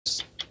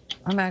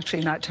I'm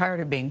actually not tired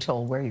of being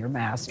told wear your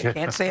mask. You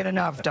can't say it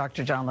enough,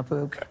 Dr. John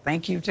LaPook.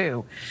 Thank you,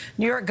 too.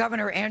 New York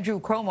Governor Andrew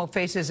Cuomo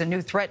faces a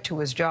new threat to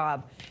his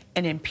job,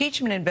 an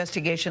impeachment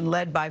investigation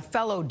led by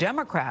fellow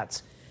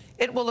Democrats.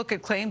 It will look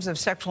at claims of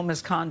sexual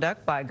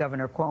misconduct by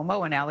Governor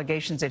Cuomo and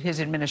allegations that his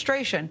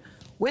administration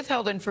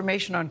withheld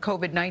information on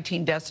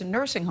COVID-19 deaths in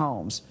nursing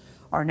homes.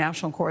 Our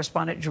national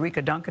correspondent,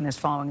 Jericka Duncan, is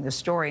following this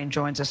story and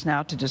joins us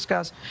now to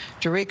discuss.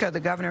 Jericka, the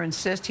governor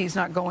insists he's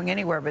not going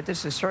anywhere, but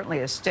this is certainly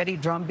a steady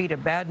drumbeat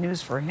of bad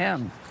news for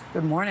him.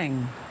 Good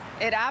morning.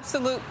 It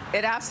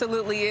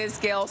absolutely is,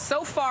 Gayle.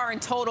 So far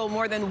in total,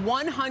 more than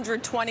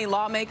 120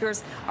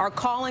 lawmakers are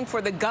calling for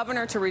the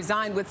governor to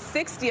resign, with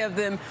 60 of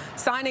them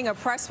signing a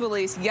press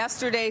release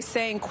yesterday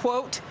saying,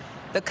 quote,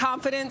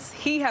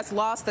 he has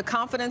lost the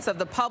confidence of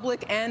the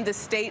public and the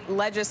state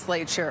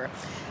legislature.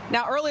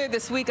 Now, earlier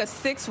this week, a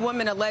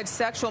 6-woman alleged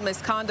sexual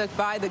misconduct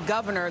by the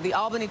governor. The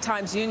Albany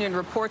Times-Union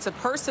reports a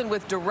person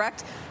with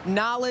direct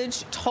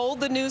knowledge told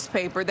the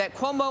newspaper that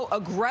Cuomo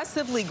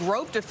aggressively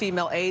groped a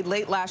female aide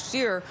late last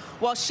year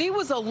while she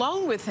was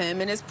alone with him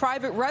in his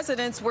private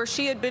residence where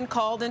she had been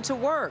called into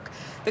work.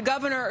 The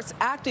governor's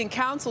acting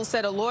counsel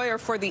said a lawyer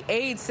for the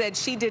aide said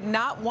she did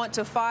not want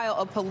to file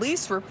a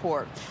police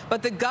report,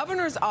 but the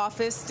governor's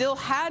office still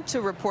had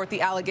to report the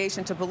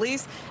allegation to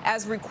police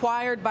as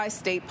required by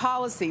state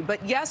policy.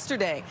 But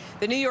yesterday,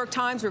 the New York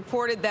Times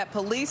reported that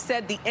police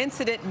said the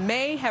incident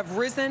may have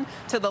risen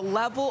to the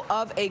level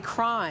of a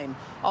crime,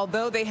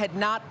 although they had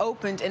not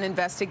opened an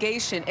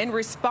investigation. In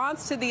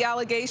response to the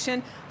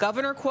allegation,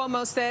 Governor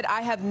Cuomo said,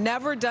 "I have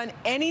never done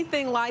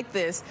anything like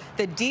this.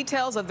 The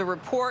details of the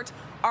report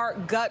are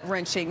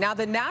gut-wrenching." Now,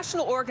 the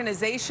National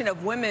Organization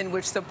of Women,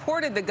 which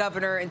supported the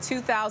governor in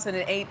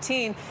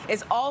 2018,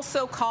 is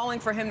also calling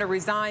for him to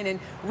resign and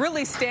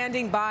really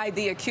standing by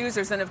the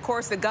accusers. And, of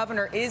course, the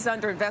governor is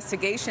under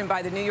investigation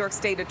by the New York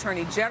State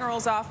Attorney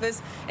General's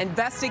office.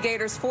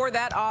 Investigators for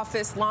that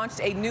office launched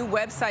a new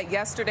website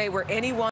yesterday where anyone